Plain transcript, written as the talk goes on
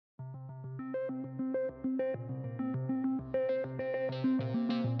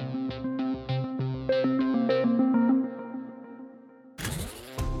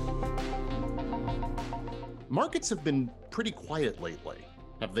Markets have been pretty quiet lately.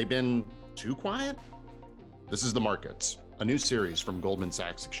 Have they been too quiet? This is The Markets, a new series from Goldman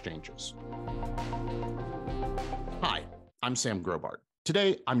Sachs Exchanges. Hi, I'm Sam Grobart.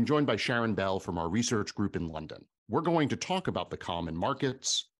 Today, I'm joined by Sharon Bell from our research group in London. We're going to talk about the calm in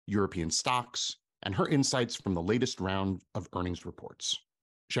markets, European stocks, and her insights from the latest round of earnings reports.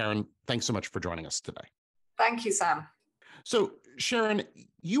 Sharon, thanks so much for joining us today. Thank you, Sam. So, Sharon,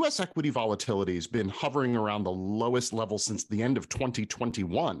 U.S. equity volatility has been hovering around the lowest level since the end of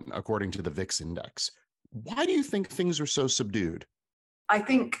 2021, according to the VIX index. Why do you think things are so subdued? I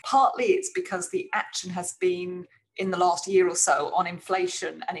think partly it's because the action has been in the last year or so on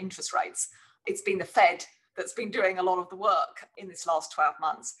inflation and interest rates. It's been the Fed that's been doing a lot of the work in this last 12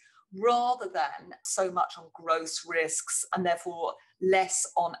 months, rather than so much on gross risks and therefore less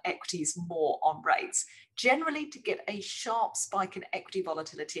on equities, more on rates. Generally, to get a sharp spike in equity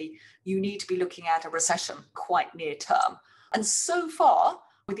volatility, you need to be looking at a recession quite near term. And so far,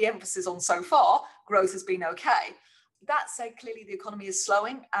 with the emphasis on so far, growth has been okay. That said, clearly the economy is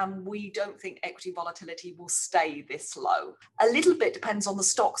slowing and we don't think equity volatility will stay this low. A little bit depends on the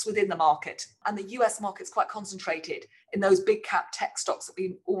stocks within the market. And the US market's quite concentrated in those big cap tech stocks that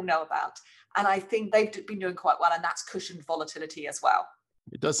we all know about. And I think they've been doing quite well, and that's cushioned volatility as well.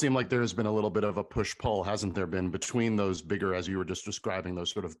 It does seem like there's been a little bit of a push-pull, hasn't there been, between those bigger, as you were just describing,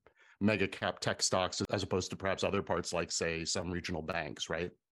 those sort of mega cap tech stocks, as opposed to perhaps other parts like, say, some regional banks, right?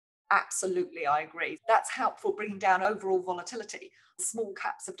 Absolutely, I agree. That's helpful bringing down overall volatility. Small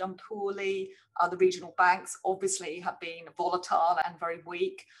caps have done poorly. The regional banks obviously have been volatile and very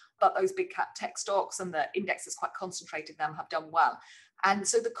weak, but those big cap tech stocks and the index is quite concentrated in them have done well. And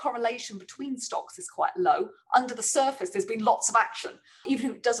so the correlation between stocks is quite low. Under the surface, there's been lots of action, even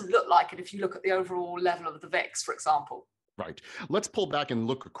if it doesn't look like it if you look at the overall level of the VIX, for example. Right. Let's pull back and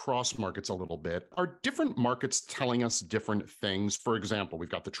look across markets a little bit. Are different markets telling us different things? For example, we've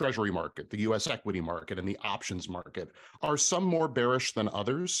got the Treasury market, the U.S. equity market, and the options market. Are some more bearish than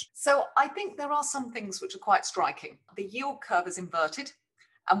others? So I think there are some things which are quite striking. The yield curve is inverted.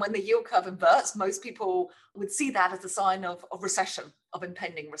 And when the yield curve inverts, most people would see that as a sign of recession, of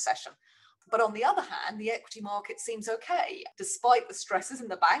impending recession. But on the other hand, the equity market seems okay. Despite the stresses in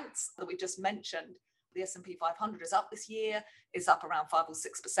the banks that we just mentioned, the S&P 500 is up this year, is up around 5 or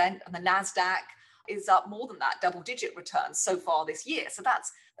 6%, and the NASDAQ is up more than that, double-digit returns so far this year. So that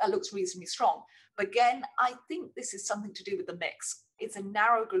looks reasonably strong. But again, I think this is something to do with the mix. It's a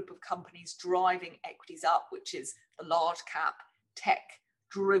narrow group of companies driving equities up, which is the large cap,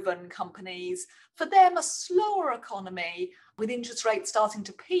 tech-driven companies. For them, a slower economy with interest rates starting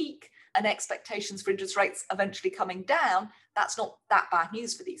to peak and expectations for interest rates eventually coming down, that's not that bad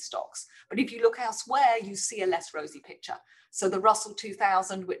news for these stocks. But if you look elsewhere, you see a less rosy picture. So the Russell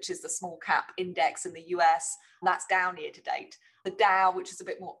 2000, which is the small cap index in the US, that's down year to date. The Dow, which is a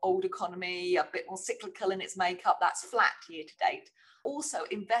bit more old economy, a bit more cyclical in its makeup, that's flat year to date. Also,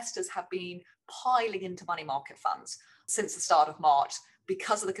 investors have been piling into money market funds since the start of March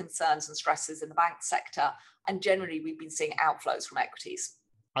because of the concerns and stresses in the bank sector. And generally, we've been seeing outflows from equities.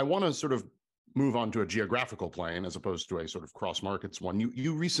 I want to sort of move on to a geographical plane as opposed to a sort of cross markets one.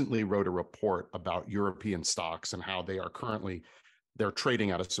 You recently wrote a report about European stocks and how they're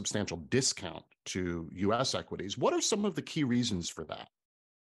trading at a substantial discount to US equities. What are some of the key reasons for that?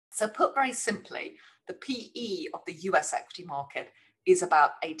 So put very simply, the PE of the US equity market is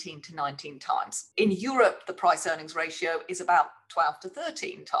about 18 to 19 times. In Europe, the price earnings ratio is about 12 to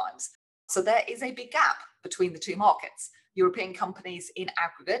 13 times. So there is a big gap between the two markets. European companies in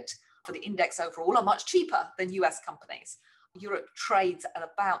aggregate for the index overall are much cheaper than US companies. Europe trades at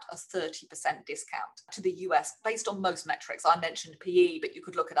about a 30% discount to the US based on most metrics. I mentioned PE, but you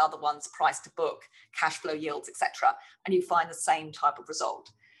could look at other ones, price to book, cash flow yields, etc., and you find the same type of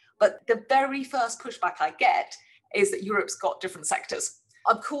result. But the very first pushback I get is that Europe's got different sectors.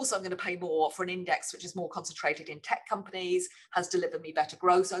 Of course, I'm going to pay more for an index which is more concentrated in tech companies, has delivered me better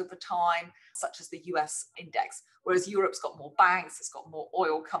growth over time, such as the US index. Whereas Europe's got more banks, it's got more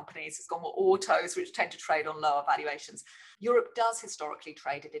oil companies, it's got more autos, which tend to trade on lower valuations. Europe does historically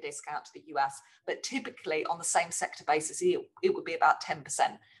trade at a discount to the US, but typically on the same sector basis, it would be about 10%.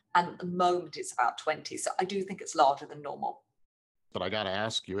 And at the moment, it's about 20%. So I do think it's larger than normal. But I got to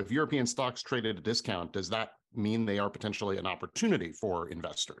ask you, if European stocks trade at a discount, does that mean they are potentially an opportunity for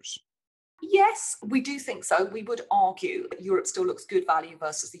investors? Yes, we do think so. We would argue that Europe still looks good value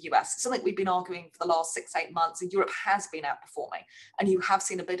versus the US. It's something we've been arguing for the last 6-8 months, and Europe has been outperforming. And you have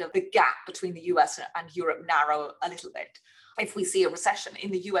seen a bit of the gap between the US and Europe narrow a little bit. if we see a recession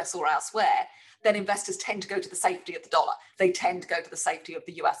in the US or elsewhere, then investors tend to go to the safety of the dollar. They tend to go to the safety of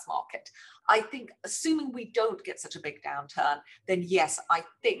the US market. I think assuming we don't get such a big downturn, then yes, I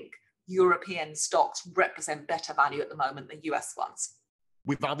think European stocks represent better value at the moment than US ones.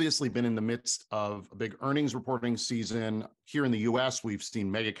 We've obviously been in the midst of a big earnings reporting season. Here in the US, we've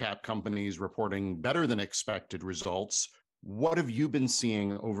seen mega cap companies reporting better than expected results. What have you been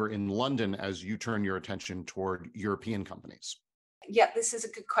seeing over in London as you turn your attention toward European companies? Yeah, this is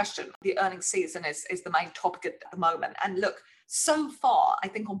a good question. The earnings season is the main topic at the moment. And look, so far, I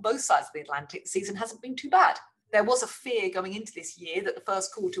think on both sides of the Atlantic, the season hasn't been too bad. There was a fear going into this year that the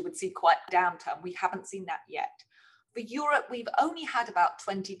first quarter would see quite a downturn. We haven't seen that yet. For Europe, we've only had about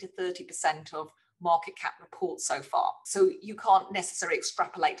 20 to 30% of market cap reports so far. So you can't necessarily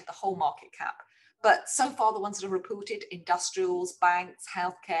extrapolate to the whole market cap. But so far, the ones that are reported, industrials, banks,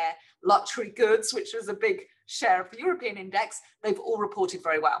 healthcare, luxury goods, which was a big share of the European index, they've all reported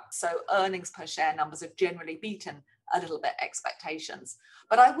very well. So earnings per share numbers have generally beaten a little bit expectations.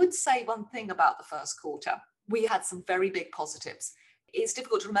 But I would say one thing about the first quarter. We had some very big positives. It's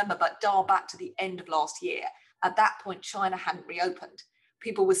difficult to remember, but dial back to the end of last year. At that point, China hadn't reopened.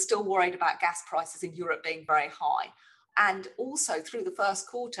 People were still worried about gas prices in Europe being very high. And also through the first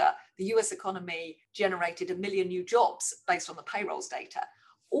quarter, the US economy generated 1 million new jobs based on the payrolls data.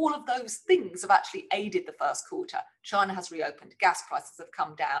 All of those things have actually aided the first quarter. China has reopened, gas prices have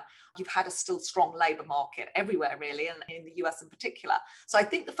come down. You've had a still strong labor market everywhere, really, and in the US in particular. So I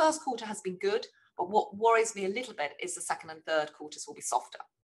think the first quarter has been good, but what worries me a little bit is the second and third quarters will be softer.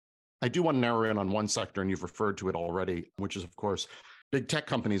 I do want to narrow in on one sector, and you've referred to it already, which is, of course, big tech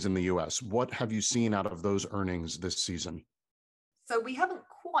companies in the US. What have you seen out of those earnings this season? So we haven't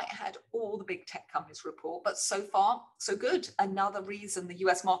quite had all the big tech companies report, but so far, so good. Another reason the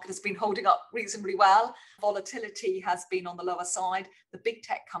US market has been holding up reasonably well. Volatility has been on the lower side. The big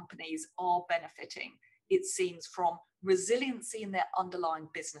tech companies are benefiting, it seems, from resiliency in their underlying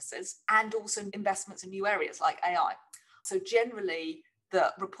businesses and also investments in new areas like AI. So generally,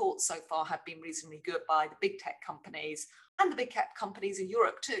 the reports so far have been reasonably good by the big tech companies and the big tech companies in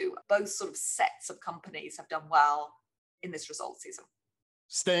Europe too. Both sort of sets of companies have done well in this results season.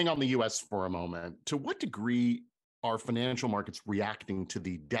 Staying on the US for a moment, to what degree are financial markets reacting to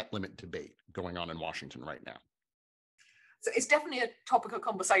the debt limit debate going on in Washington right now? So it's definitely a topic of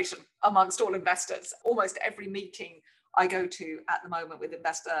conversation amongst all investors. Almost every meeting I go to at the moment with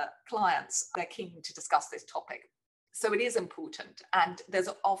investor clients, they're keen to discuss this topic. So it is important. And there's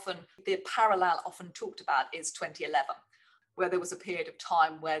often, the parallel often talked about is 2011, where there was a period of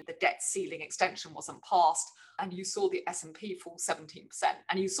time where the debt ceiling extension wasn't passed, and you saw the S&P fall 17%.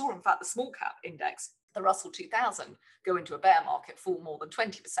 And you saw, in fact, the small cap index, the Russell 2000, go into a bear market, fall more than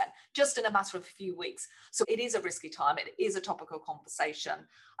 20%, just in a matter of a few weeks. So it is a risky time. It is a topical conversation.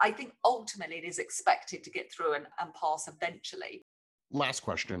 I think ultimately it is expected to get through and pass eventually. Last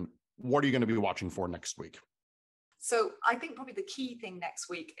question. What are you going to be watching for next week? So I think probably the key thing next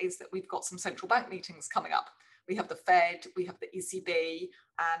week is that we've got some central bank meetings coming up. We have the Fed, we have the ECB,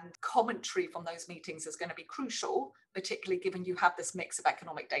 and commentary from those meetings is going to be crucial, particularly given you have this mix of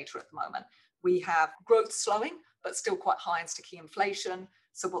economic data at the moment. We have growth slowing, but still quite high and sticky inflation.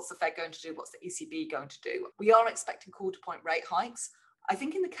 So what's the Fed going to do? What's the ECB going to do? We are expecting quarter-point rate hikes. I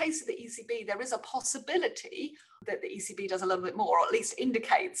think in the case of the ECB, there is a possibility that the ECB does a little bit more, or at least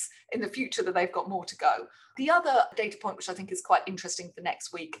indicates in the future that they've got more to go. The other data point, which I think is quite interesting for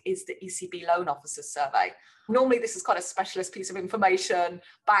next week, is the ECB loan officers survey. Normally, this is quite a specialist piece of information.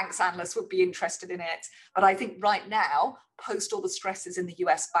 Banks analysts would be interested in it. But I think right now, post all the stresses in the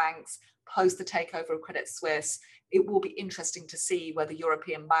US banks, post the takeover of Credit Suisse, it will be interesting to see whether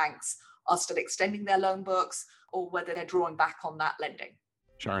European banks are still extending their loan books or whether they're drawing back on that lending.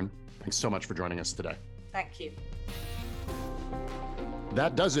 Sharon, thanks so much for joining us today. Thank you.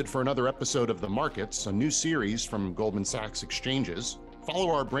 That does it for another episode of The Markets, a new series from Goldman Sachs Exchanges. Follow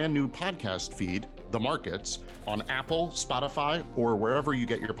our brand new podcast feed, The Markets, on Apple, Spotify, or wherever you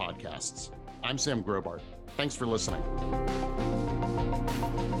get your podcasts. I'm Sam Grobart. Thanks for listening.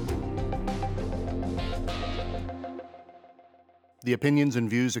 The opinions and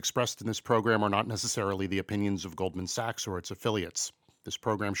views expressed in this program are not necessarily the opinions of Goldman Sachs or its affiliates. This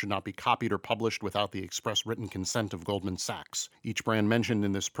program should not be copied or published without the express written consent of Goldman Sachs. Each brand mentioned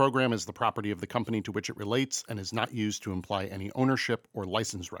in this program is the property of the company to which it relates and is not used to imply any ownership or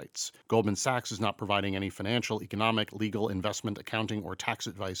license rights. Goldman Sachs is not providing any financial, economic, legal, investment, accounting, or tax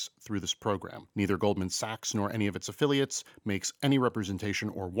advice through this program. Neither Goldman Sachs nor any of its affiliates makes any representation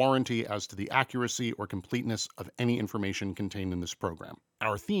or warranty as to the accuracy or completeness of any information contained in this program.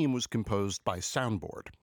 Our theme was composed by Soundboard.